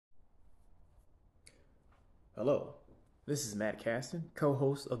Hello, this is Matt Caston, co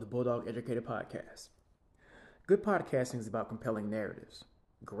host of the Bulldog Educator Podcast. Good podcasting is about compelling narratives.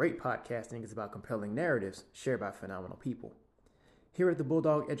 Great podcasting is about compelling narratives shared by phenomenal people. Here at the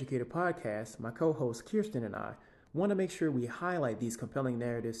Bulldog Educator Podcast, my co host Kirsten and I want to make sure we highlight these compelling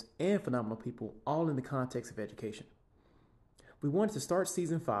narratives and phenomenal people all in the context of education. We wanted to start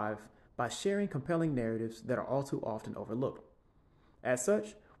season 5 by sharing compelling narratives that are all too often overlooked. As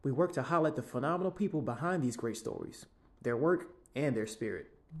such, we work to highlight the phenomenal people behind these great stories, their work, and their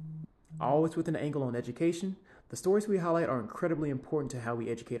spirit. Always with an angle on education, the stories we highlight are incredibly important to how we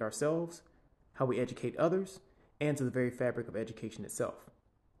educate ourselves, how we educate others, and to the very fabric of education itself.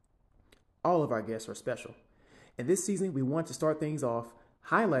 All of our guests are special. And this season, we want to start things off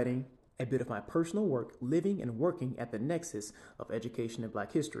highlighting a bit of my personal work living and working at the nexus of education and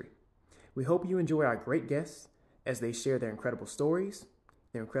Black history. We hope you enjoy our great guests as they share their incredible stories,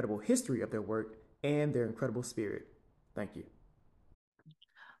 their incredible history of their work, and their incredible spirit. Thank you.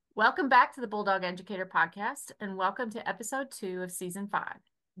 Welcome back to the Bulldog Educator Podcast, and welcome to episode 2 of season 5.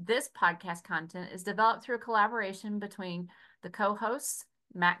 This podcast content is developed through a collaboration between the co-hosts,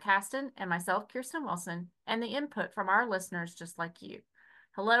 Matt Caston, and myself, Kirsten Wilson, and the input from our listeners just like you.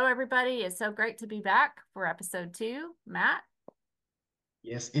 Hello, everybody. It's so great to be back for episode 2. Matt?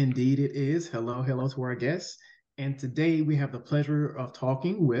 Yes, indeed it is. Hello to our guests. And today we have the pleasure of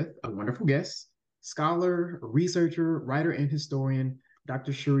talking with a wonderful guest, scholar, researcher, writer, and historian,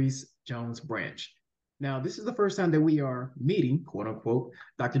 Dr. Cherise Jones Branch. Now, this is the first time that we are meeting, quote unquote,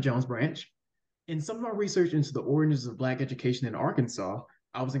 Dr. Jones Branch. In some of my research into the origins of Black education in Arkansas,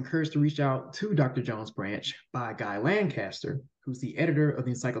 I was encouraged to reach out to Dr. Jones Branch by Guy Lancaster, who's the editor of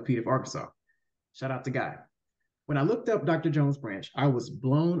the Encyclopedia of Arkansas. Shout out to Guy. When I looked up Dr. Jones Branch, I was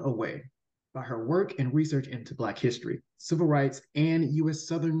blown away by her work and research into Black history, civil rights, and U.S.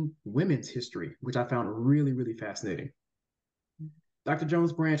 Southern women's history, which I found really, really fascinating. Dr.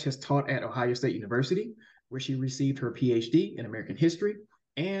 Jones Branch has taught at Ohio State University, where she received her PhD in American history,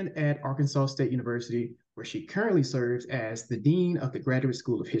 and at Arkansas State University, where she currently serves as the Dean of the Graduate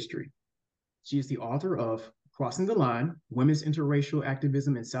School of History. She is the author of Crossing the Line, Women's Interracial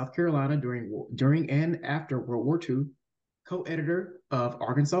Activism in South Carolina during and after World War II, co-editor of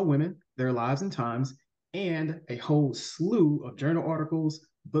Arkansas Women, Their Lives and Times, and a whole slew of journal articles,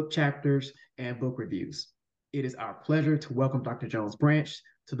 book chapters, and book reviews. It is our pleasure to welcome Dr. Jones Branch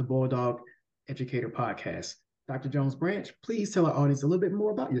to the Bulldog Educator Podcast. Dr. Jones Branch, please tell our audience a little bit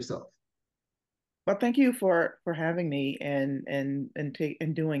more about yourself. Well, thank you for having me and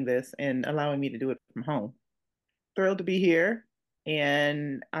doing this and allowing me to do it from home. Thrilled to be here.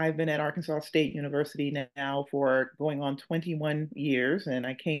 And I've been at Arkansas State University now for going on 21 years. And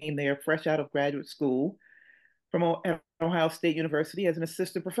I came there fresh out of graduate school from Ohio State University as an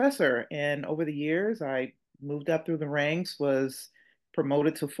assistant professor. And over the years, I moved up through the ranks, was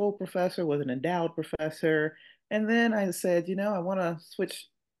promoted to full professor, was an endowed professor. And then I said, I want to switch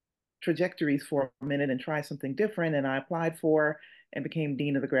trajectories for a minute and try something different. And I applied for and became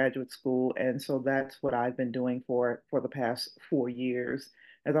dean of the graduate school. And so that's what I've been doing for the past 4 years.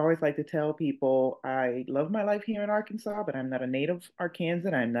 As I always like to tell people, I love my life here in Arkansas, but I'm not a native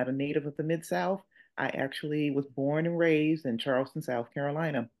Arkansan. I'm not a native of the Mid South. I actually was born and raised in Charleston, South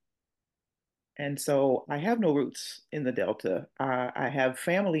Carolina. And so I have no roots in the Delta. I have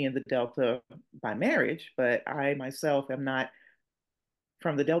family in the Delta by marriage, but I myself am not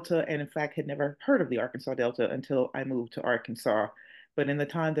from the Delta, and in fact had never heard of the Arkansas Delta until I moved to Arkansas. But in the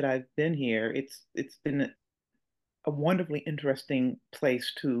time that I've been here, it's been a wonderfully interesting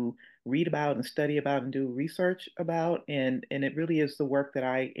place to read about and study about and do research about, and it really is the work that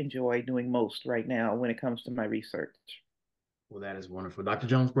I enjoy doing most right now when it comes to my research. Well, that is wonderful. Dr.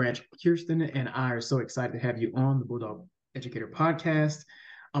 Jones Branch, Kirsten and I are so excited to have you on the Bulldog Educator Podcast.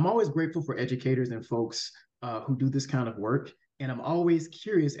 I'm always grateful for educators and folks who do this kind of work. And I'm always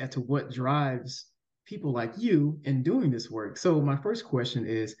curious as to what drives people like you in doing this work. So, my first question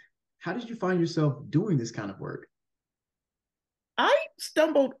is, how did you find yourself doing this kind of work? I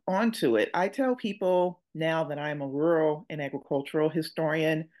stumbled onto it. I tell people now that I'm a rural and agricultural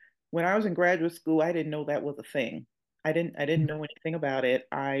historian. When I was in graduate school, I didn't know that was a thing. I didn't know anything about it.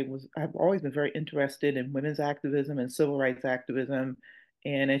 I've always been very interested in women's activism and civil rights activism.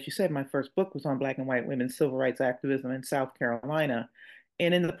 And as you said, my first book was on Black and white women's civil rights activism in South Carolina.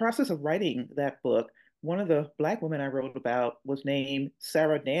 And in the process of writing that book, one of the Black women I wrote about was named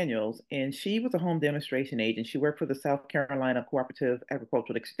Sarah Daniels, and she was a home demonstration agent. She worked for the South Carolina Cooperative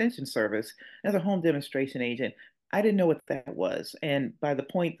Agricultural Extension Service as a home demonstration agent. I didn't know what that was. And by the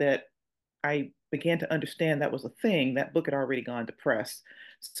point that I began to understand that was a thing, that book had already gone to press.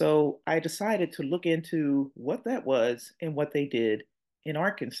 So I decided to look into what that was and what they did in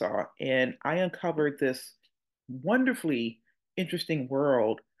Arkansas. And I uncovered this wonderfully interesting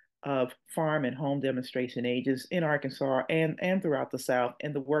world of farm and home demonstration agents in Arkansas and throughout the South,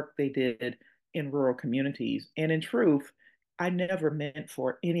 and the work they did in rural communities. And in truth, I never meant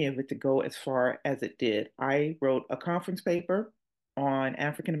for any of it to go as far as it did. I wrote a conference paper on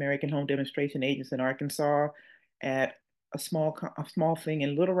African American home demonstration agents in Arkansas at a small thing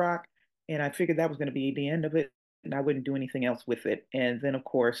in Little Rock, and I figured that was going to be the end of it, and I wouldn't do anything else with it. And then, of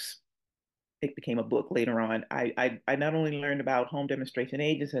course, it became a book later on. I not only learned about home demonstration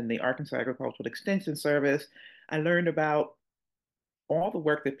agents and the Arkansas Agricultural Extension Service, I learned about all the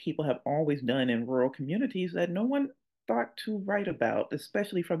work that people have always done in rural communities that no one thought to write about,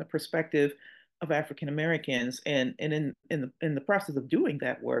 especially from the perspective of African Americans. And in the process of doing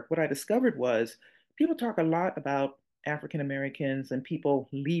that work, what I discovered was people talk a lot about African Americans and people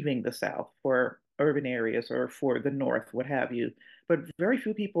leaving the South for urban areas or for the North, what have you. But very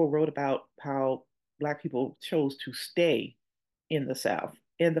few people wrote about how Black people chose to stay in the South.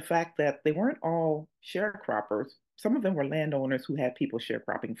 And the fact that they weren't all sharecroppers, some of them were landowners who had people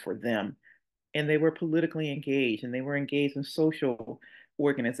sharecropping for them. And they were politically engaged and they were engaged in social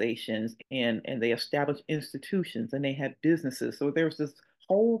organizations and they established institutions and they had businesses. So there was this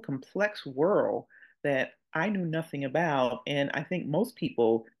whole complex world that I knew nothing about. And I think most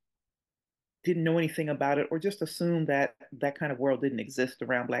people didn't know anything about it or just assumed that that kind of world didn't exist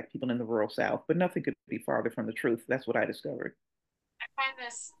around Black people in the rural South. But nothing could be farther from the truth. That's what I discovered. I find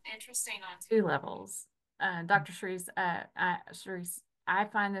this interesting on two levels. Dr. Sharice, I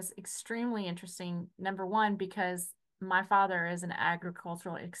find this extremely interesting. Number one, because my father is an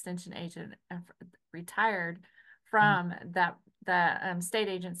agricultural extension agent, retired from the state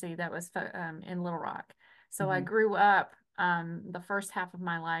agency that was in Little Rock. So I grew up the first half of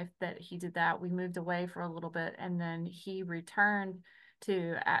my life that he did that. We moved away for a little bit, and then he returned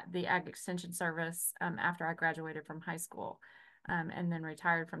to the Ag Extension Service after I graduated from high school. And then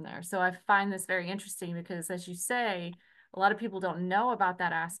retired from there. So I find this very interesting because, as you say, a lot of people don't know about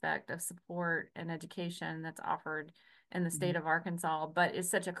that aspect of support and education that's offered in the state of Arkansas, but it's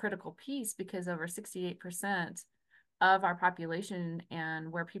such a critical piece because over 68% of our population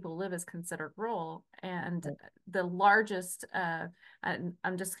and where people live is considered rural. And the largest,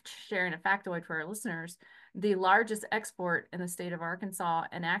 I'm just sharing a factoid for our listeners, the largest export in the state of Arkansas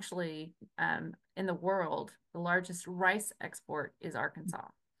and actually in the world, the largest rice export is Arkansas.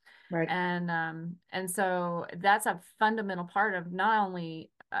 Right. And so that's a fundamental part of not only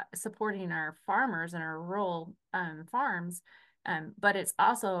supporting our farmers and our rural farms, but it's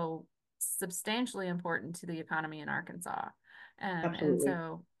also substantially important to the economy in Arkansas. And Absolutely.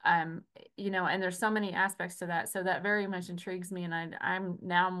 so, and there's so many aspects to that. So that very much intrigues me. And I'm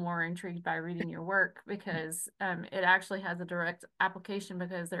now more intrigued by reading your work because it actually has a direct application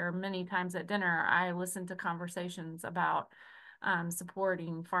because there are many times at dinner, I listen to conversations about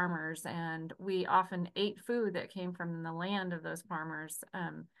supporting farmers, and we often ate food that came from the land of those farmers.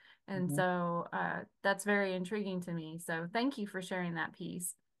 And so that's very intriguing to me. So thank you for sharing that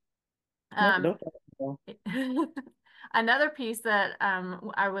piece. No problem. Another piece that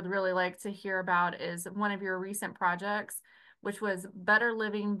I would really like to hear about is one of your recent projects, which was better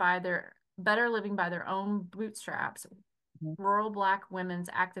living by their own bootstraps. Rural Black women's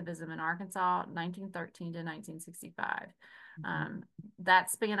activism in Arkansas, 1913 to 1965.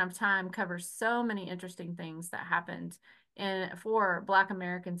 That span of time covers so many interesting things that happened for Black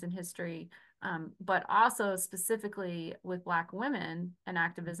Americans in history, but also specifically with Black women and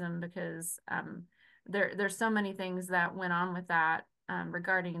activism, because there's so many things that went on with that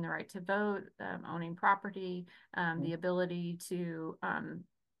regarding the right to vote, owning property, the ability to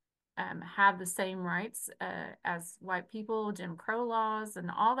have the same rights as white people, Jim Crow laws,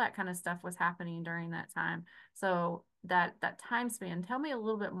 and all that kind of stuff was happening during that time. So that time span, tell me a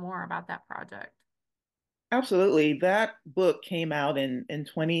little bit more about that project. Absolutely. That book came out in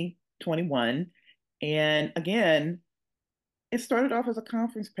 2021. And again, it started off as a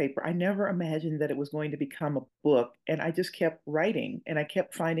conference paper. I never imagined that it was going to become a book. And I just kept writing and I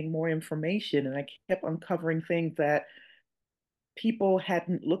kept finding more information and I kept uncovering things that people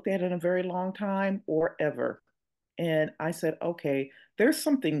hadn't looked at in a very long time or ever. And I said, okay, there's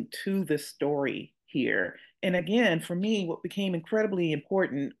something to this story here. And again, for me, what became incredibly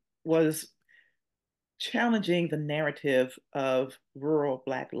important was challenging the narrative of rural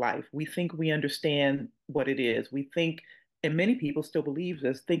Black life. We think we understand what it is. We think, and many people still believe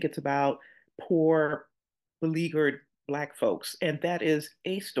this, think it's about poor, beleaguered Black folks. And that is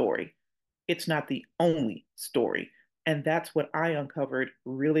a story. It's not the only story. And that's what I uncovered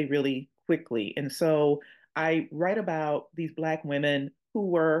really, really quickly. And so I write about these Black women who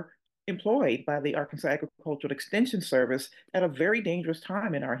were employed by the Arkansas Agricultural Extension Service at a very dangerous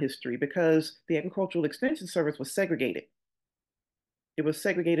time in our history because the Agricultural Extension Service was segregated. It was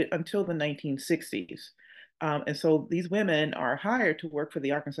segregated until the 1960s. And so these women are hired to work for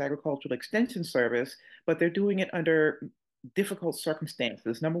the Arkansas Agricultural Extension Service, but they're doing it under difficult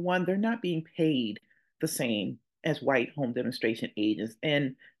circumstances. Number one, they're not being paid the same as white home demonstration agents.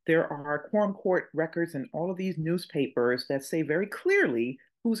 And there are quorum court records in all of these newspapers that say very clearly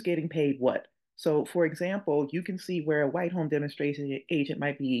who's getting paid what. So, for example, you can see where a white home demonstration agent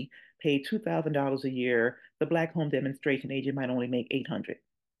might be paid $2,000 a year. The Black home demonstration agent might only make 800.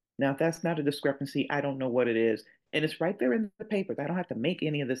 Now, if that's not a discrepancy, I don't know what it is. And it's right there in the papers. I don't have to make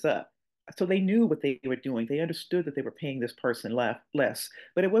any of this up. So they knew what they were doing. They understood that they were paying this person less.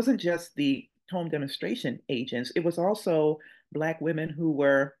 But it wasn't just the home demonstration agents, it was also Black women who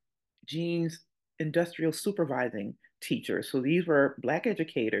were Gene's industrial supervising teachers. So these were Black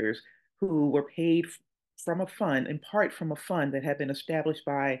educators who were paid from a fund, in part from a fund that had been established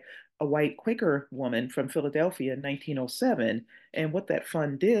by a white Quaker woman from Philadelphia in 1907. And what that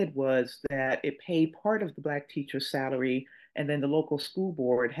fund did was that it paid part of the Black teacher's salary, and then the local school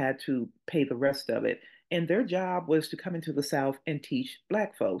board had to pay the rest of it. And their job was to come into the South and teach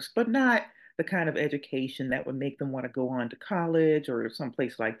Black folks, but not the kind of education that would make them want to go on to college or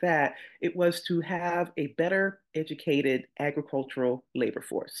someplace like that. It was to have a better educated agricultural labor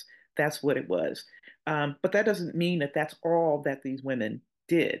force. That's what it was. But that doesn't mean that that's all that these women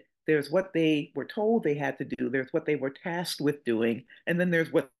did. There's what they were told they had to do, there's what they were tasked with doing, and then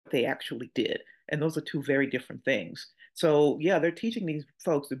there's what they actually did. And those are two very different things. So, yeah, they're teaching these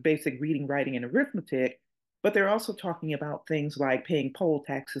folks the basic reading, writing, and arithmetic, but they're also talking about things like paying poll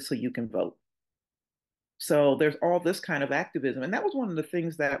taxes so you can vote. So there's all this kind of activism. And that was one of the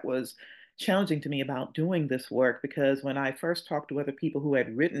things that was challenging to me about doing this work, because when I first talked to other people who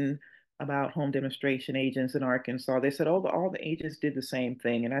had written about home demonstration agents in Arkansas, they said, oh, all the agents did the same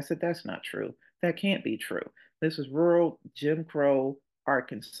thing. And I said, that's not true. That can't be true. This is rural Jim Crow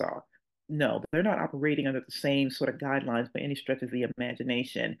Arkansas. No, they're not operating under the same sort of guidelines by any stretch of the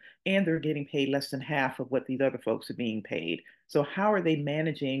imagination. And they're getting paid less than half of what these other folks are being paid. So, how are they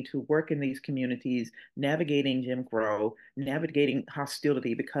managing to work in these communities, navigating Jim Crow, navigating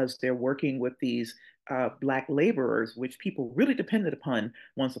hostility because they're working with these Black laborers, which people really depended upon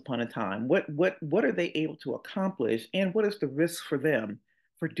once upon a time? What are they able to accomplish, and what is the risk for them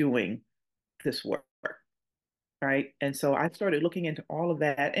for doing this work? Right. And so I started looking into all of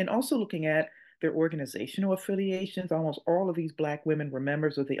that and also looking at their organizational affiliations. Almost all of these Black women were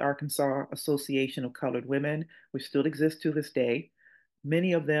members of the Arkansas Association of Colored Women, which still exists to this day.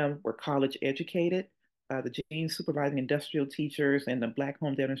 Many of them were college educated. The Gene supervising industrial teachers and the Black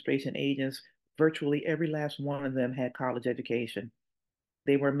home demonstration agents, virtually every last one of them had college education.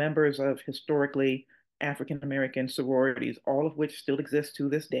 They were members of historically African American sororities, all of which still exist to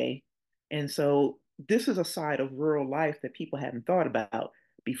this day. And so this is a side of rural life that people hadn't thought about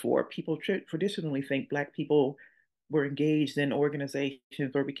before. People traditionally think Black people were engaged in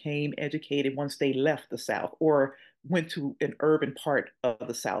organizations or became educated once they left the South or went to an urban part of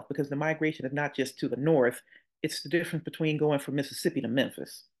the South, because the migration is not just to the North, it's the difference between going from Mississippi to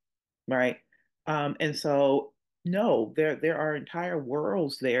Memphis, right? And so, no, there are entire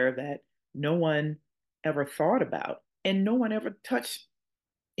worlds there that no one ever thought about, and no one ever touched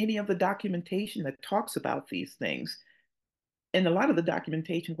any of the documentation that talks about these things. And a lot of the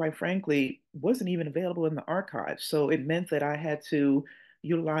documentation, quite frankly, wasn't even available in the archives. So it meant that I had to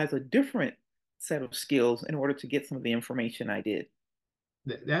utilize a different set of skills in order to get some of the information I did.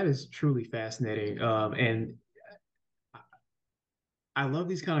 That is truly fascinating. And I love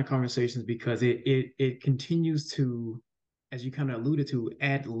these kind of conversations because it continues to, as you kind of alluded to,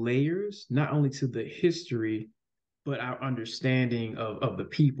 add layers not only to the history, but our understanding of the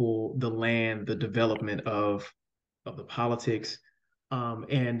people, the land, the development of the politics.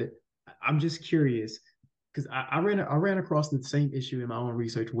 And I'm just curious because I ran across the same issue in my own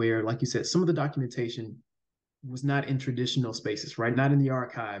research where, like you said, some of the documentation was not in traditional spaces, right? Not in the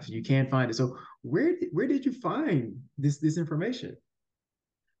archives. You can't find it. So where did you find this information?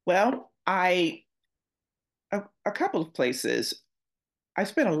 Well, a couple of places. I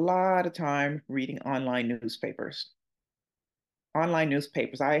spent a lot of time reading online newspapers. Online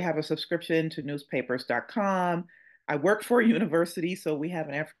newspapers. I have a subscription to newspapers.com. I work for a university, so we have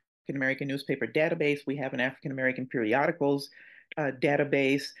an African American newspaper database. We have an African American periodicals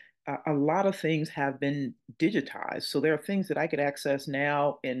database. A lot of things have been digitized. So there are things that I could access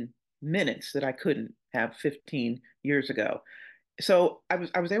now in minutes that I couldn't have 15 years ago. So I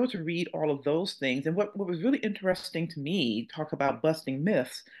was able to read all of those things. And what was really interesting to me, talk about busting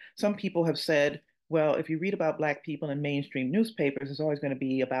myths. Some people have said, well, if you read about Black people in mainstream newspapers, it's always going to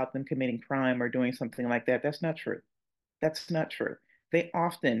be about them committing crime or doing something like that. That's not true. That's not true. They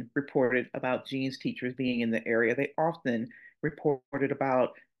often reported about Jean's teachers being in the area. They often reported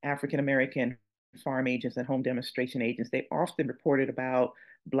about African American farm agents and home demonstration agents. They often reported about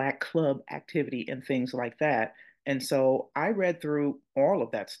Black club activity and things like that. And so I read through all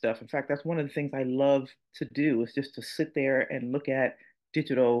of that stuff. In fact, that's one of the things I love to do is just to sit there and look at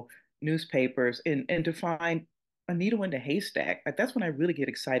digital newspapers and to find a needle in the haystack. Like that's when I really get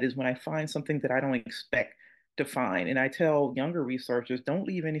excited is when I find something that I don't expect to find. And I tell younger researchers, don't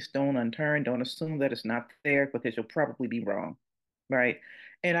leave any stone unturned. Don't assume that it's not there because you'll probably be wrong, right?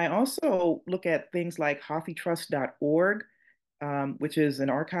 And I also look at things like hoffitrust.org, which is an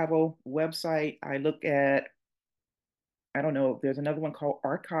archival website. I look at, I don't know, there's another one called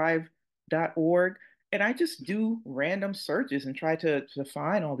archive.org. And I just do random searches and try to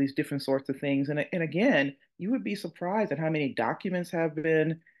find all these different sorts of things. And again, you would be surprised at how many documents have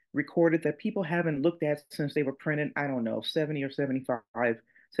been recorded that people haven't looked at since they were printed, I don't know, 70 or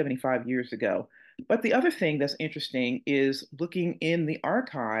 75 years ago. But the other thing that's interesting is looking in the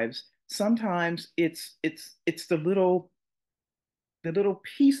archives. Sometimes it's the little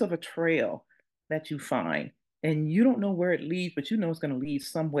piece of a trail that you find, and you don't know where it leads, but you know it's going to lead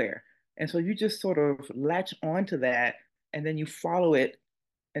somewhere. And so you just sort of latch onto that, and then you follow it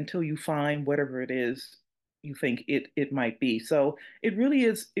until you find whatever it is you think it might be. So it really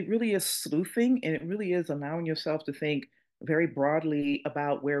is sleuthing, and it really is allowing yourself to think very broadly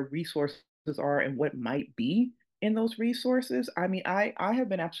about where resources are and what might be in those resources. I mean, I have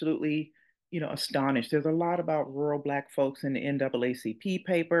been absolutely, astonished. There's a lot about rural Black folks in the NAACP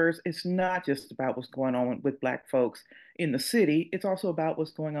papers. It's not just about what's going on with Black folks in the city. It's also about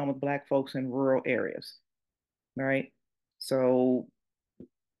what's going on with Black folks in rural areas, right? So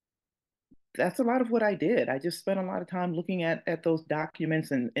that's a lot of what I did. I just spent a lot of time looking at those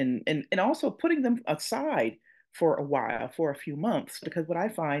documents and also putting them aside for a while, for a few months, because what I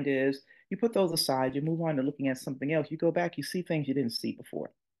find is you put those aside, you move on to looking at something else, you go back, you see things you didn't see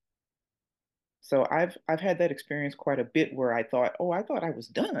before. So I've had that experience quite a bit where I thought, oh, I thought I was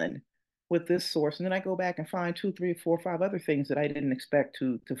done with this source, and then I go back and find two, three, four, five other things that I didn't expect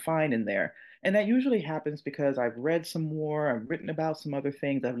to find in there. And that usually happens because I've read some more, I've written about some other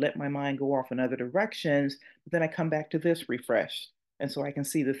things, I've let my mind go off in other directions, but then I come back to this refreshed, and so I can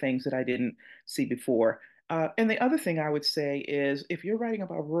see the things that I didn't see before. And the other thing I would say is if you're writing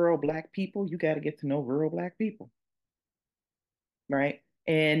about rural Black people, you got to get to know rural Black people, right?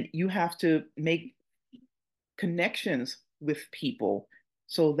 And you have to make connections with people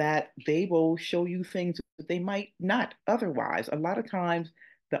so that they will show you things that they might not otherwise. A lot of times,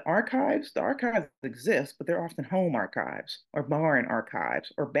 the archives exist, but they're often home archives or barn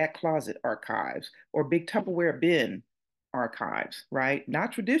archives or back closet archives or big Tupperware bin archives, right?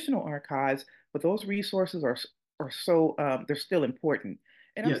 Not traditional archives, but those resources are so they're still important.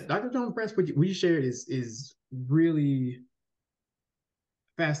 And Yeah, Dr. Jones Press, what you shared is really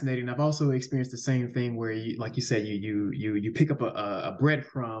fascinating. I've also experienced the same thing where you, like you said, you pick up a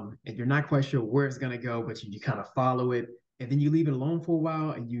breadcrumb and you're not quite sure where it's gonna go, but you kind of follow it, and then you leave it alone for a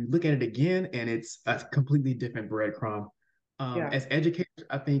while and you look at it again, and it's a completely different breadcrumb. yeah, As educators,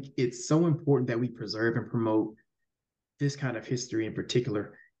 I think it's so important that we preserve and promote this kind of history in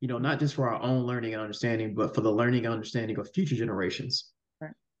particular. Not just for our own learning and understanding, but for the learning and understanding of future generations.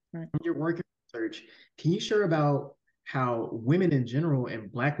 right, right. From your work and research, can you share about how women in general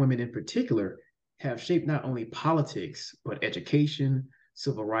and Black women in particular have shaped not only politics, but education,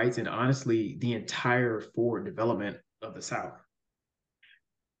 civil rights, and honestly, the entire forward development of the South?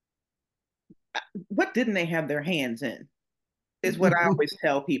 What didn't they have their hands in? Is what I always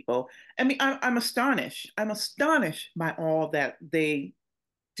tell people. I mean, I'm astonished. I'm astonished by all that they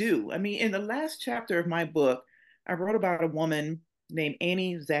do. I mean, in the last chapter of my book, I wrote about a woman named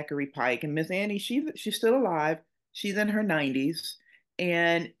Annie Zachary Pike, and Miss Annie, she's still alive. She's in her 90s.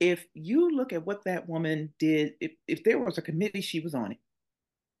 And if you look at what that woman did, if there was a committee, she was on it.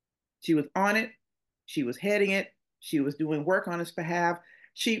 She was on it. She was heading it. She was doing work on its behalf.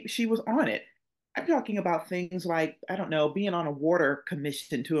 She was on it. I'm talking about things like, I don't know, being on a water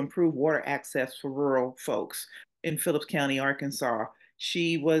commission to improve water access for rural folks in Phillips County, Arkansas.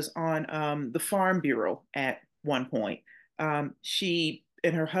 She was on the Farm Bureau at one point. She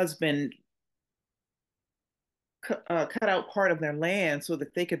and her husband cut out part of their land so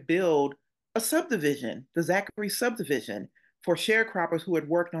that they could build a subdivision, the Zachary subdivision, for sharecroppers who had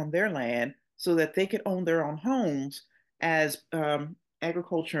worked on their land so that they could own their own homes as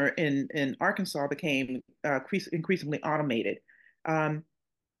agriculture in Arkansas became increasingly automated. Um,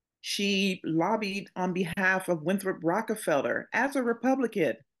 she lobbied on behalf of Winthrop Rockefeller as a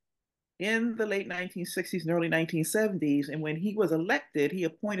Republican in the late 1960s and early 1970s. And when he was elected, he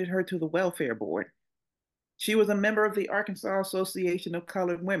appointed her to the welfare board. She was a member of the Arkansas Association of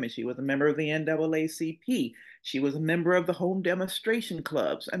Colored Women. She was a member of the NAACP. She was a member of the home demonstration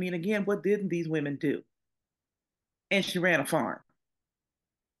clubs. I mean, again, what didn't these women do? And she ran a farm.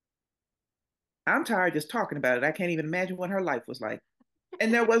 I'm tired just talking about it. I can't even imagine what her life was like.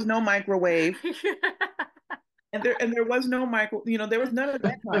 And there was no microwave. And there was no there was none of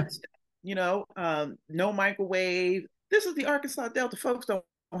that kind of stuff. No microwave. This is the Arkansas Delta. Folks don't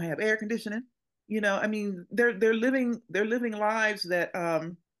have air conditioning. I mean, they're living lives that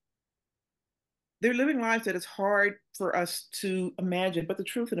it's hard for us to imagine. But the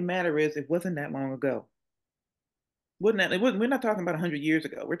truth of the matter is, it wasn't that long ago. We're not talking about 100 years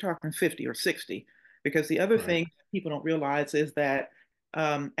ago. We're talking 50 or 60. Because the other thing people don't realize is that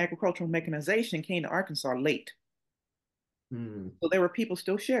agricultural mechanization came to Arkansas late. So there were people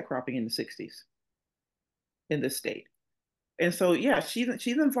still sharecropping in the 60s in this state. And so, yeah, she's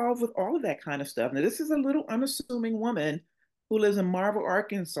involved with all of that kind of stuff. Now, this is a little unassuming woman who lives in Marble,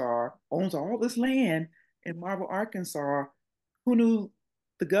 Arkansas, owns all this land in Marble, Arkansas, who knew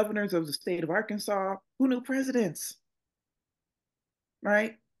the governors of the state of Arkansas, who knew presidents,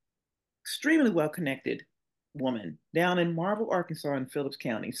 right? Extremely well-connected woman down in Marble, Arkansas in Phillips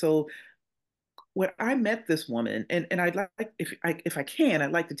County. So when I met this woman, and I'd like, if I can,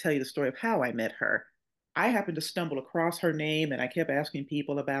 I'd like to tell you the story of how I met her. I happened to stumble across her name, and I kept asking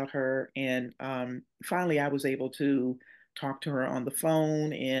people about her, and finally I was able to talk to her on the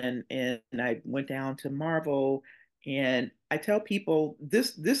phone, and I went down to Marble, and I tell people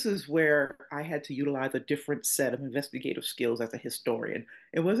this is where I had to utilize a different set of investigative skills as a historian.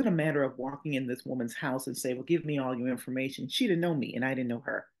 It wasn't a matter of walking in this woman's house and say, well, give me all your information. She didn't know me, and I didn't know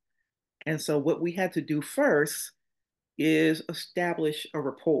her. And so what we had to do first is establish a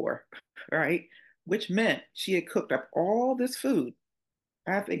rapport, right? Which meant she had cooked up all this food.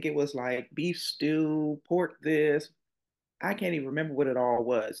 I think it was like beef stew, pork this. I can't even remember what it all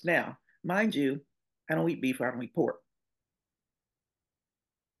was. Now, mind you, I don't eat beef, I don't eat pork.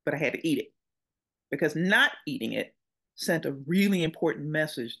 But I had to eat it because not eating it sent a really important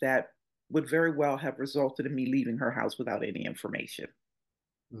message that would very well have resulted in me leaving her house without any information.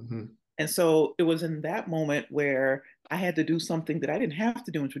 Mm-hmm. And so it was in that moment where I had to do something that I didn't have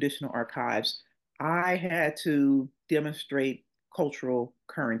to do in traditional archives. I had to demonstrate cultural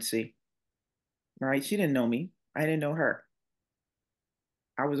currency, right? She didn't know me. I didn't know her.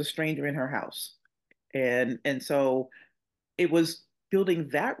 I was a stranger in her house. And so it was building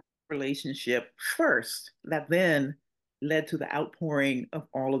that relationship first that then led to the outpouring of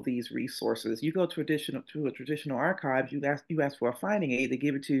all of these resources. You go to a traditional archives, you ask for a finding aid, they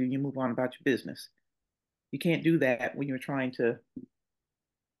give it to you, and you move on about your business. You can't do that when you're trying to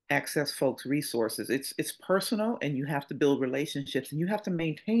access folks' resources. It's personal, and you have to build relationships, and you have to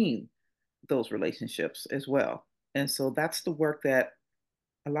maintain those relationships as well. And so that's the work that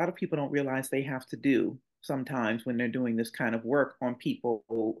a lot of people don't realize they have to do sometimes when they're doing this kind of work on people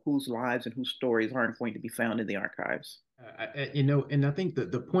whose lives and whose stories aren't going to be found in the archives. And I think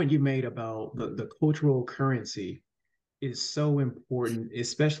the point you made about the cultural currency is so important,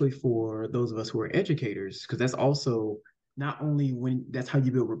 especially for those of us who are educators, because that's also not only when that's how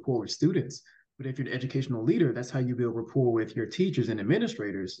you build rapport with students, but if you're an educational leader, that's how you build rapport with your teachers and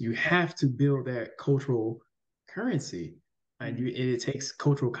administrators. You have to build that cultural currency, and it takes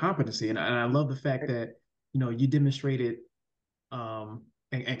cultural competency. And I love the fact that you demonstrated,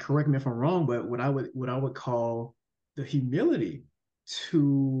 and correct me if I'm wrong, but what I would call the humility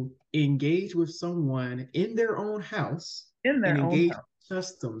to engage with someone in their own house In and their own engage house.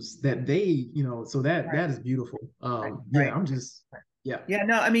 customs that they, so that is beautiful. Right. I'm just, yeah. Yeah,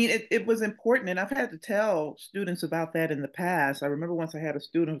 no, I mean, it was important. And I've had to tell students about that in the past. I remember once I had a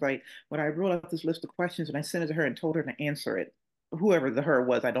student, like, when I wrote out this list of questions and I sent it to her and told her to answer it, whoever the her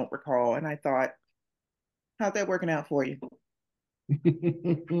was, I don't recall. And I thought, how's that working out for you?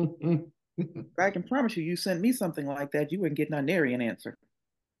 I can promise you, you sent me something like that, you wouldn't get none nary an answer.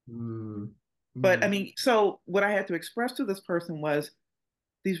 But I mean, so what I had to express to this person was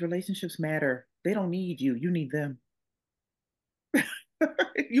these relationships matter. They don't need you, you need them.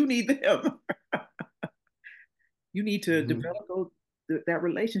 You need them. You need to develop that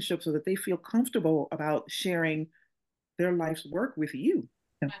relationship so that they feel comfortable about sharing their life's work with you.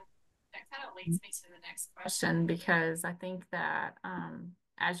 That kind of leads me to the next question, because I think that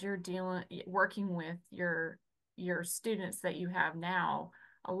as you're working with your students that you have now,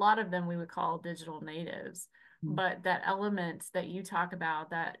 a lot of them we would call digital natives, but that element that you talk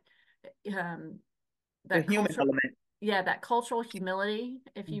about, that The human element. yeah, that cultural humility,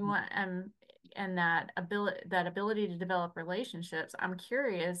 if you want, and that ability to develop relationships. I'm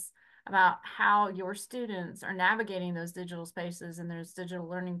curious about how your students are navigating those digital spaces and those digital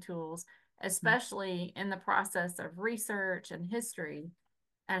learning tools, especially in the process of research and history.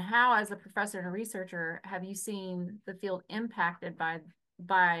 And how, as a professor and a researcher, have you seen the field impacted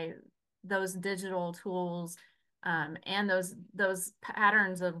by those digital tools, and those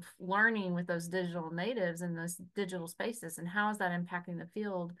patterns of learning with those digital natives in those digital spaces? And how is that impacting the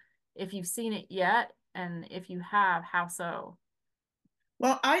field, if you've seen it yet, and if you have, how so?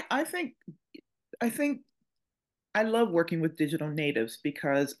 Well, I think I love working with digital natives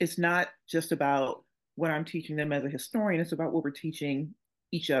because it's not just about what I'm teaching them as a historian, it's about what we're teaching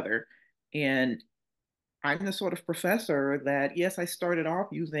each other. And I'm the sort of professor that, yes, I started off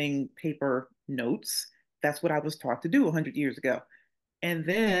using paper notes. That's what I was taught to do 100 years ago. And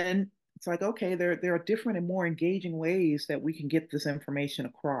then it's like, okay, there are different and more engaging ways that we can get this information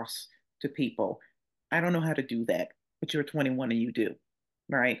across to people. I don't know how to do that, but you're 21 and you do,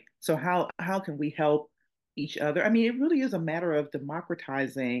 right? So how can we help each other? I mean, it really is a matter of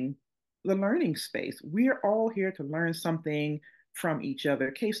democratizing the learning space. We're all here to learn something from each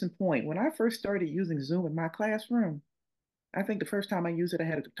other. Case in point, when I first started using Zoom in my classroom, I think the first time I used it, I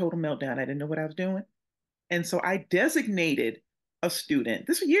had a total meltdown. I didn't know what I was doing. And so I designated a student,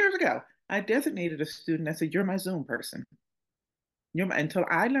 this was years ago. I designated a student. I said, "You're my Zoom person. Until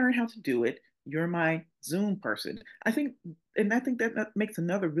I learn how to do it, you're my Zoom person." I think that makes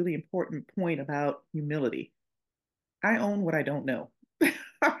another really important point about humility. I own what I don't know.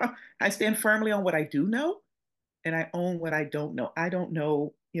 I stand firmly on what I do know, and I own what I don't know. I don't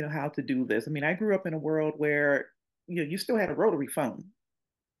know, how to do this. I mean, I grew up in a world where, you still had a rotary phone.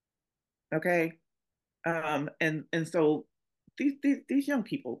 Okay. And so these young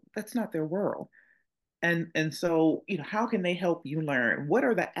people, that's not their world. And so, how can they help you learn? What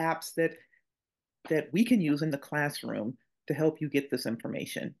are the apps that we can use in the classroom to help you get this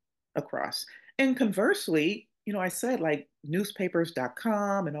information across? And conversely, I said like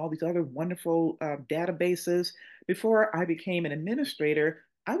newspapers.com and all these other wonderful databases. Before I became an administrator,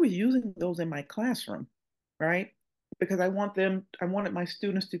 I was using those in my classroom, right? Because I wanted my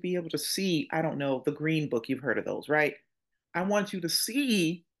students to be able to see, I don't know, the Green Book, you've heard of those, right? I want you to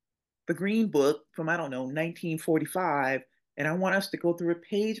see the Green Book from, I don't know, 1945, and I want us to go through it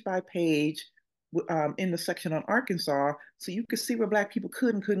page by page in the section on Arkansas so you could see where Black people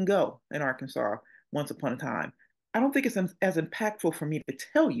could and couldn't go in Arkansas once upon a time. I don't think it's as impactful for me to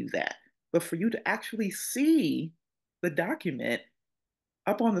tell you that, but for you to actually see the document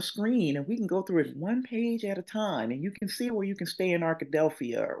up on the screen and we can go through it one page at a time and you can see where you can stay in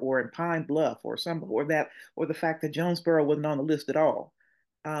Arkadelphia or in Pine Bluff or the fact that Jonesboro wasn't on the list at all.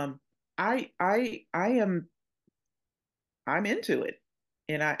 Um, I'm into it.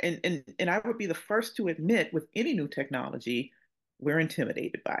 And I would be the first to admit with any new technology, we're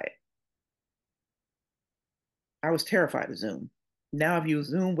intimidated by it. I was terrified of Zoom. Now I've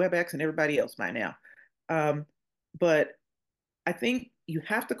used Zoom, WebEx, and everybody else by now. But I think you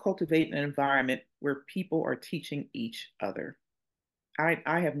have to cultivate an environment where people are teaching each other.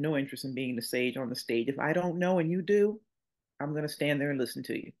 I have no interest in being the sage on the stage. If I don't know and you do, I'm going to stand there and listen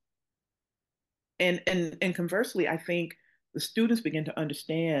to you. And conversely, I think the students begin to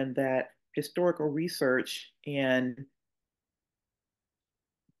understand that historical research and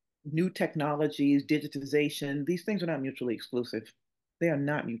new technologies, digitization, these things are not mutually exclusive. They are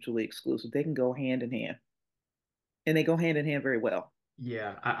not mutually exclusive. They can go hand in hand, and they go hand in hand very well.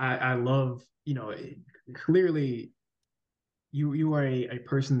 Yeah, I love, clearly you are a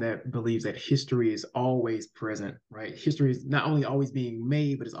person that believes that history is always present, right? History is not only always being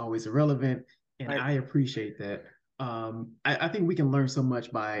made, but it's always relevant. And Right. I appreciate that. I think we can learn so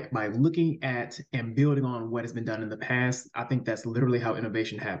much by looking at and building on what has been done in the past. I think that's literally how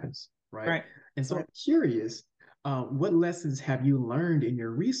innovation happens, right? Right. And so I'm Right. curious, what lessons have you learned in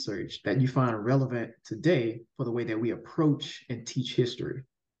your research that you find relevant today for the way that we approach and teach history?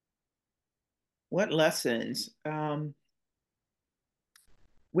 What lessons?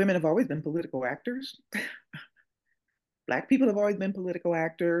 Women have always been political actors. Black people have always been political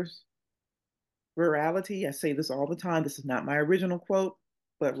actors. Rurality, I say this all the time. This is not my original quote,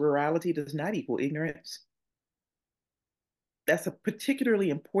 but rurality does not equal ignorance. That's a particularly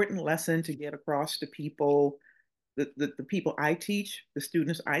important lesson to get across to people, the people I teach, the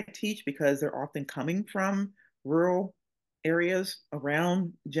students I teach, because they're often coming from rural areas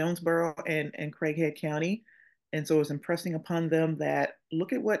around Jonesboro and Craighead County. And so it's impressing upon them that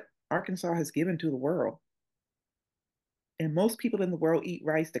look at what Arkansas has given to the world. And most people in the world eat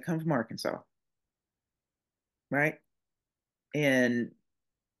rice that come from Arkansas, right? And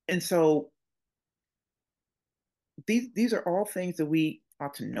and so these are all things that we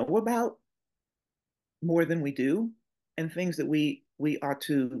ought to know about more than we do, and things that we ought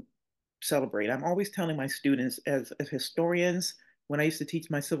to celebrate. I'm always telling my students as historians, when I used to teach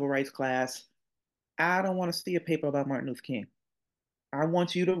my civil rights class, I don't want to see a paper about Martin Luther King. I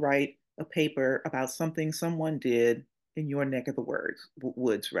want you to write a paper about something someone did in your neck of the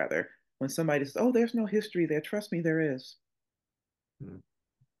woods rather. When somebody says, "Oh, there's no history there," trust me, there is. Hmm.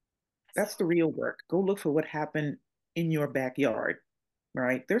 That's the real work. Go look for what happened in your backyard,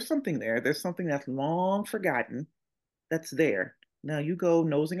 right? There's something there. There's something that's long forgotten that's there. Now you go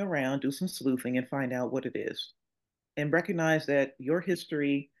nosing around, do some sleuthing, and find out what it is. And recognize that your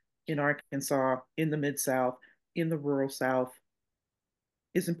history in Arkansas, in the Mid South, in the rural South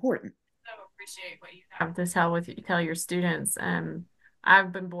is important. So appreciate what you have to tell your students.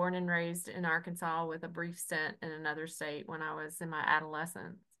 I've been born and raised in Arkansas with a brief stint in another state when I was in my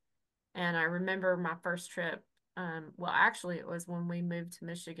adolescence. And I remember my first trip. Well, actually, it was when we moved to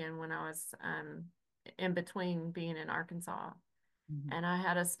Michigan when I was in between being in Arkansas. Mm-hmm. And I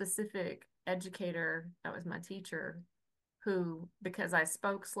had a specific educator that was my teacher who, because I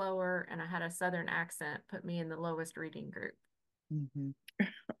spoke slower and I had a Southern accent, put me in the lowest reading group. Mm-hmm.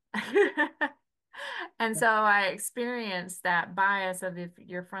 And so I experienced that bias of if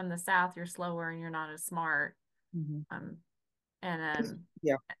you're from the South, you're slower and you're not as smart. Mm-hmm.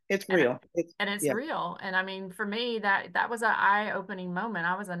 Yeah, it's real. It's real. And I mean, for me, that was an eye-opening moment.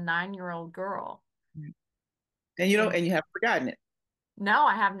 I was a 9-year-old girl. And you know, and you haven't forgotten it. No,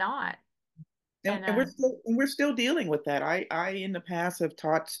 I have not. And we're still dealing with that. I in the past have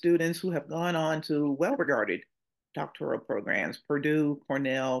taught students who have gone on to well-regarded doctoral programs, Purdue,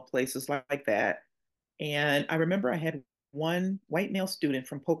 Cornell, places like that. And I remember I had one white male student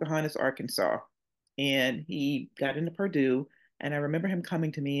from Pocahontas, Arkansas, and he got into Purdue. And I remember him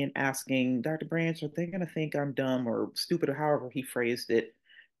coming to me and asking, "Dr. Branch, are they going to think I'm dumb or stupid," or however he phrased it,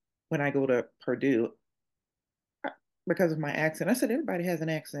 when I go to Purdue because of my accent. I said, everybody has an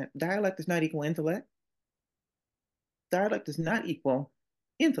accent. Dialect does not equal intellect. Dialect does not equal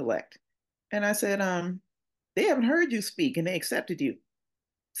intellect. And I said, they haven't heard you speak and they accepted you.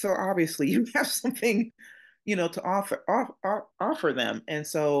 So obviously you have something, to offer them. And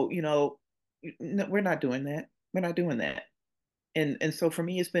so, we're not doing that. We're not doing that. And so for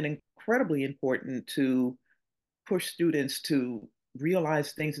me, it's been incredibly important to push students to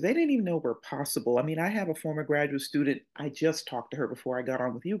realize things they didn't even know were possible. I mean, I have a former graduate student, I just talked to her before I got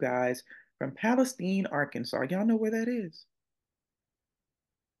on with you guys, from Palestine, Arkansas. Y'all know where that is?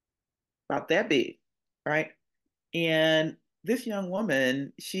 About that big, right? And this young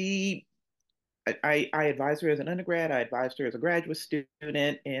woman, I advised her as an undergrad, I advised her as a graduate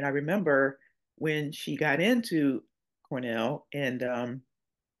student, and I remember when she got into Cornell and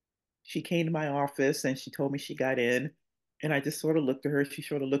she came to my office and she told me she got in. And I just sort of looked at her. She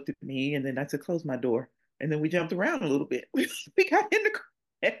sort of looked at me. And then I said, close my door. And then we jumped around a little bit. We got in the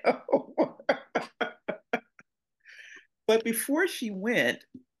Cornell. But before she went,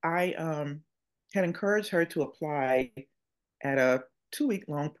 I had encouraged her to apply at a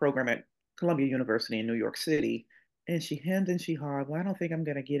 2-week-long program at Columbia University in New York City. And she hemmed and she hawed, "Well, I don't think I'm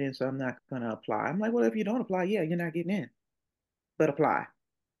going to get in, so I'm not going to apply." I'm like, "Well, if you don't apply, yeah, you're not getting in. But apply.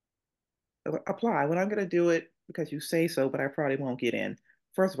 Apply. Well, I'm going to do it because you say so, but I probably won't get in."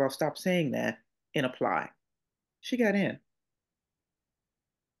 First of all, stop saying that and apply. She got in.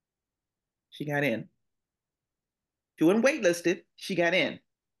 She got in. She wasn't waitlisted. She got in.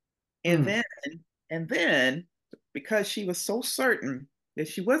 And then, because she was so certain that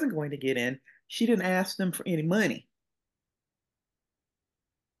she wasn't going to get in, she didn't ask them for any money.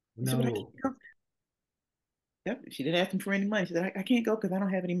 No. Yep, she didn't ask them for any money. She said, I can't go because I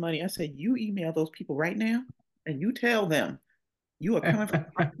don't have any money. I said, you email those people right now and you tell them you are coming from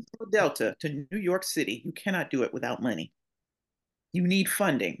Delta to New York City. You cannot do it without money. You need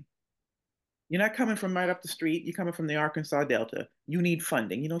funding. You're not coming from right up the street. You're coming from the Arkansas Delta. You need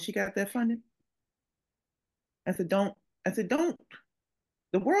funding. You know, she got that funding. I said, don't.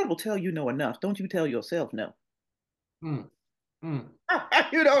 The world will tell you no enough. Don't you tell yourself no. Mm. Mm.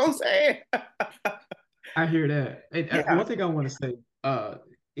 You know what I'm saying? I hear that. Yeah. One thing I want to say,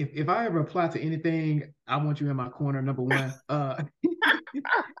 if I ever apply to anything, I want you in my corner, number one. Other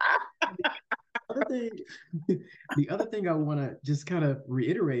thing, the other thing I want to just kind of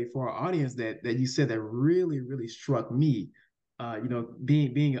reiterate for our audience that you said that really, really struck me,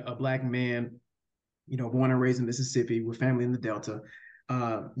 being a black man, born and raised in Mississippi with family in the Delta,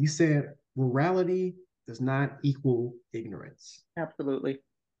 you said rurality does not equal ignorance. Absolutely.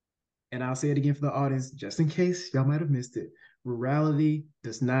 And I'll say it again for the audience, just in case y'all might have missed it. Rurality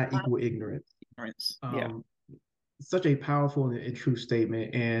does not equal ignorance. Yeah. Such a powerful and true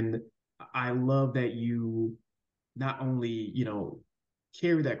statement. And I love that you not only,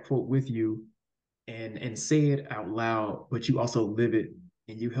 carry that quote with you and say it out loud, but you also live it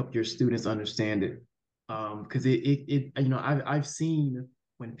and you help your students understand it. Because I've seen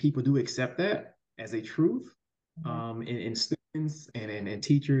when people do accept that as a truth, in students and in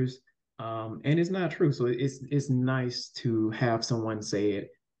teachers, and it's not true. So it's nice to have someone say it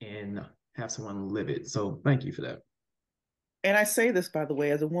and have someone live it. So thank you for that. And I say this, by the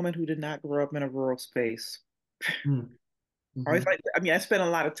way, as a woman who did not grow up in a rural space. Mm-hmm. I always I spent a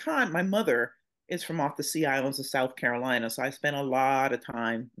lot of time. My mother is from off the Sea Islands of South Carolina, so I spent a lot of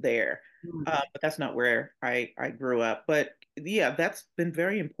time there. But that's not where I grew up. But yeah, that's been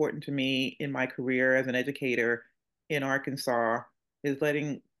very important to me in my career as an educator in Arkansas, is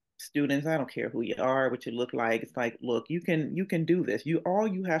letting students, I don't care who you are, what you look like, it's like, look, you can do this. All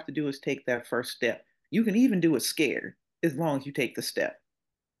you have to do is take that first step. You can even do it scared as long as you take the step.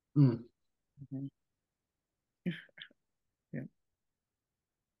 Mm. Mm-hmm. Yeah.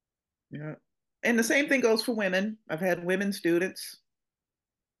 Yeah. And the same thing goes for women. I've had women students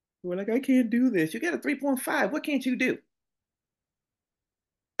who are like, I can't do this. You get a 3.5. What can't you do?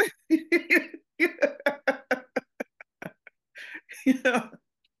 You know?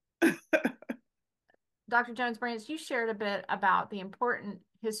 Dr. Jones-Branch, you shared a bit about the important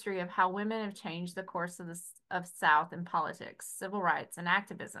history of how women have changed the course of South in politics, civil rights, and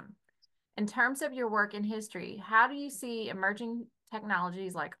activism. In terms of your work in history, how do you see emerging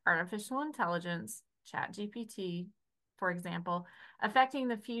technologies like artificial intelligence, ChatGPT, for example, affecting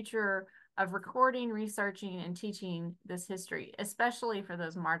the future of recording, researching, and teaching this history, especially for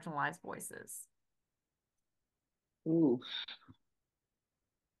those marginalized voices? Ooh.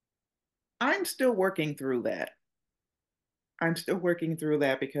 I'm still working through that. I'm still working through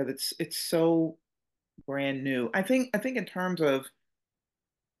that because it's so brand new. I think in terms of,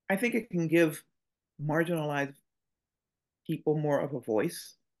 I think it can give marginalized people more of a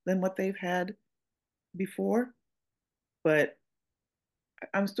voice than what they've had before. But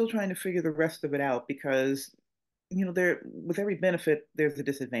I'm still trying to figure the rest of it out because, there, with every benefit, there's a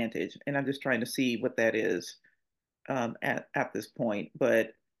disadvantage, and I'm just trying to see what that is, at this point.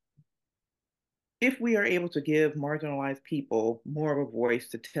 But if we are able to give marginalized people more of a voice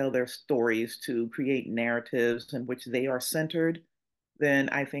to tell their stories, to create narratives in which they are centered, then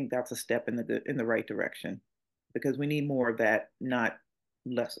I think that's a step in the right direction, because we need more of that, not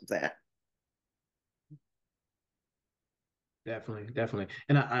less of that. Definitely, definitely.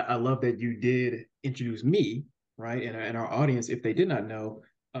 And I love that you did introduce me, right? And our audience, if they did not know,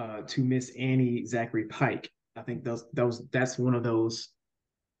 to Miss Annie Zachary Pike. I think that's one of those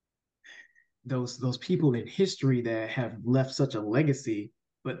people in history that have left such a legacy,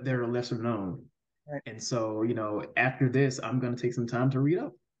 but they're lesser known. Right. And so, after this, I'm gonna take some time to read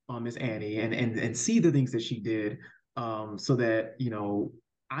up on Miss Annie and see the things that she did, so that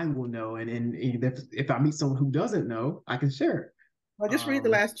I will know, and if I meet someone who doesn't know, I can share. Well, just read the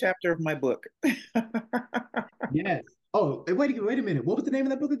last chapter of my book. Yes. Oh, wait a minute. What was the name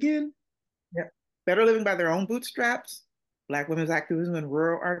of that book again? Yeah. Better Living by Their Own Bootstraps, Black Women's Activism in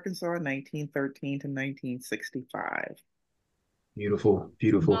Rural Arkansas, 1913 to 1965. Beautiful,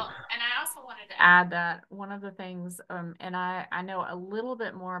 beautiful. Well, and I also wanted to add that one of the things, and I know a little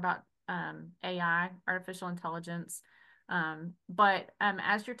bit more about AI, artificial intelligence, but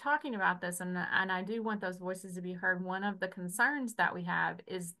as you're talking about this, and I do want those voices to be heard, one of the concerns that we have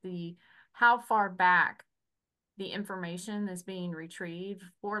is how far back the information is being retrieved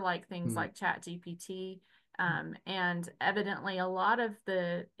for like things like ChatGPT. And evidently a lot of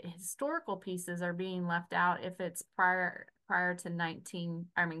the historical pieces are being left out if it's prior to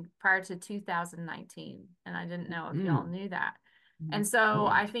 2019. And I didn't know if y'all knew that. And so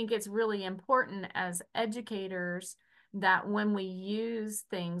I think it's really important as educators that when we use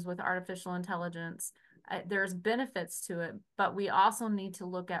things with artificial intelligence, there's benefits to it, but we also need to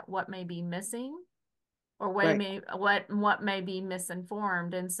look at what may be missing or what may be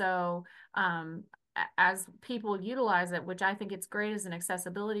misinformed. And so as people utilize it, which I think it's great as an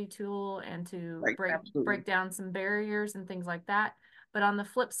accessibility tool and to break down some barriers and things like that. But on the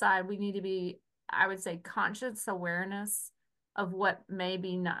flip side, we need to be, I would say, conscious awareness of what may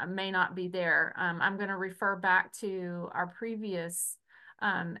not be there. I'm going to refer back to our previous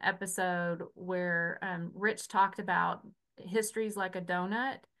episode where Rich talked about history's like a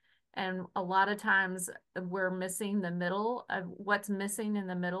donut. And a lot of times we're missing the middle of what's missing in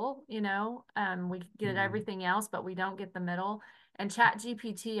the middle, you know. We get everything else, but we don't get the middle. And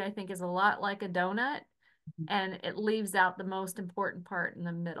ChatGPT, I think, is a lot like a donut, and it leaves out the most important part in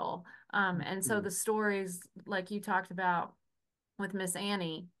the middle. And so the stories, like you talked about with Miss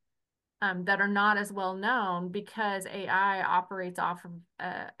Annie, that are not as well known because AI operates off of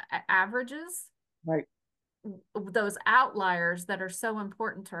averages. Right. Those outliers that are so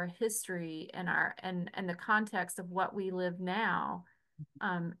important to our history and the context of what we live now.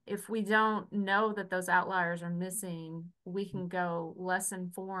 If we don't know that those outliers are missing, we can go less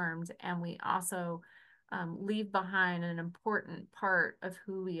informed, and we also leave behind an important part of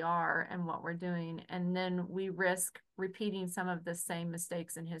who we are and what we're doing. And then we risk repeating some of the same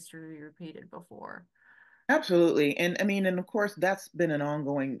mistakes in history we repeated before. Absolutely. And I mean, and of course, that's been an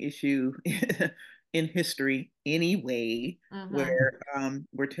ongoing issue in history anyway, where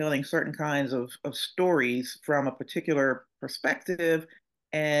we're telling certain kinds of stories from a particular perspective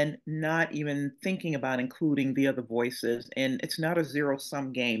and not even thinking about including the other voices. And it's not a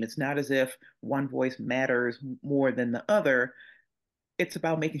zero-sum game. It's not as if one voice matters more than the other. It's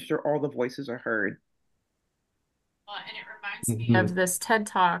about making sure all the voices are heard. And it reminds me of this TED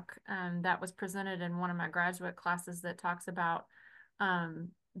Talk that was presented in one of my graduate classes that talks about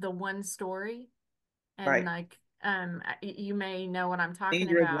the one story. And right. like, you may know what I'm talking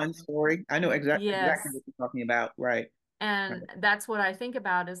Danger about. of one story. I know exactly Yes. what you're talking about. Right. And that's what I think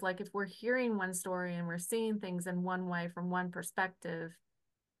about is like, if we're hearing one story and we're seeing things in one way from one perspective,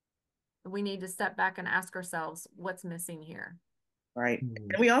 we need to step back and ask ourselves, what's missing here? Right.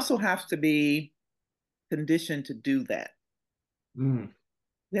 And we also have to be conditioned to do that. We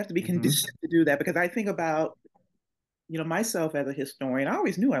have to be conditioned to do that, because I think about, you know, myself as a historian. I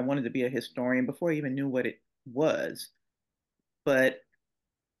always knew I wanted to be a historian before I even knew what it was. But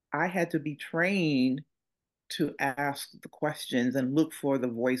I had to be trained to ask the questions and look for the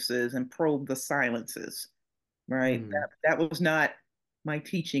voices and probe the silences, right? That was not my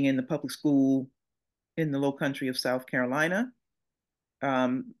teaching in the public school in the low country of South Carolina.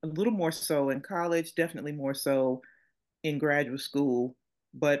 A little more so in college, definitely more so in graduate school,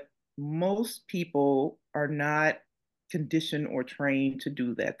 but most people are not conditioned or trained to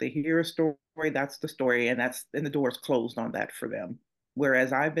do that. They hear a story, that's the story, and the door is closed on that for them.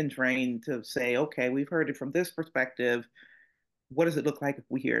 Whereas I've been trained to say, okay, we've heard it from this perspective. What does it look like if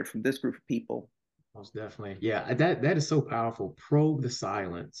we hear it from this group of people? Most definitely. Yeah, that is so powerful. Probe the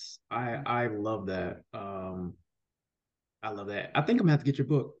silence. I love that. I love that. I think I'm gonna have to get your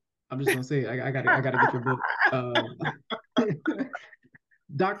book. I'm just gonna say I gotta get your book.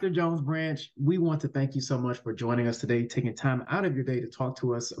 Dr. Jones Branch, we want to thank you so much for joining us today, taking time out of your day to talk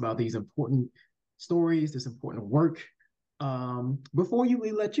to us about these important stories, this important work. Before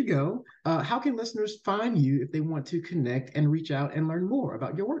we let you go, how can listeners find you if they want to connect and reach out and learn more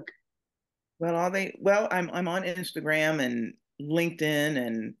about your work? Well, I'm on Instagram and LinkedIn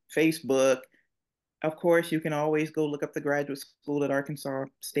and Facebook. Of course, you can always go look up the graduate school at Arkansas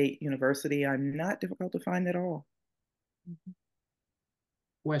State University. I'm not difficult to find at all.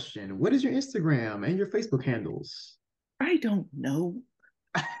 Question: what is your Instagram and your Facebook handles? I don't know.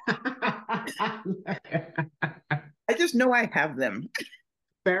 I just know I have them.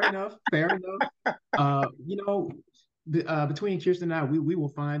 Fair enough. You know, between Kirsten and I, we will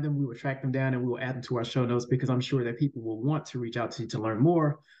find them, we will track them down, and we will add them to our show notes, because I'm sure that people will want to reach out to you to learn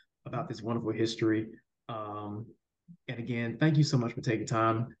more about this wonderful history. And again, thank you so much for taking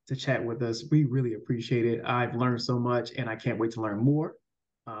time to chat with us. We really appreciate it. I've learned so much, and I can't wait to learn more,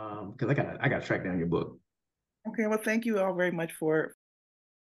 because I gotta track down your book. Okay, well, thank you all very much for.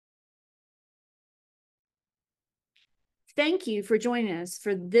 Thank you for joining us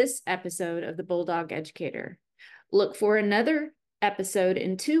for this episode of the Bulldog Educator. Look for another episode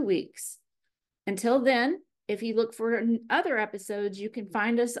in 2 weeks. Until then, if you look for other episodes, you can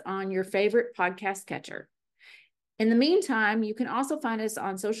find us on your favorite podcast catcher. In the meantime, you can also find us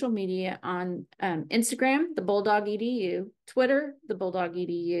on social media on Instagram, The Bulldog EDU, Twitter, The Bulldog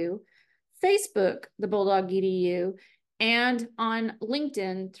EDU, Facebook, The Bulldog EDU, and on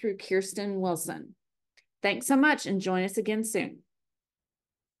LinkedIn through Kirsten Wilson. Thanks so much, and join us again soon.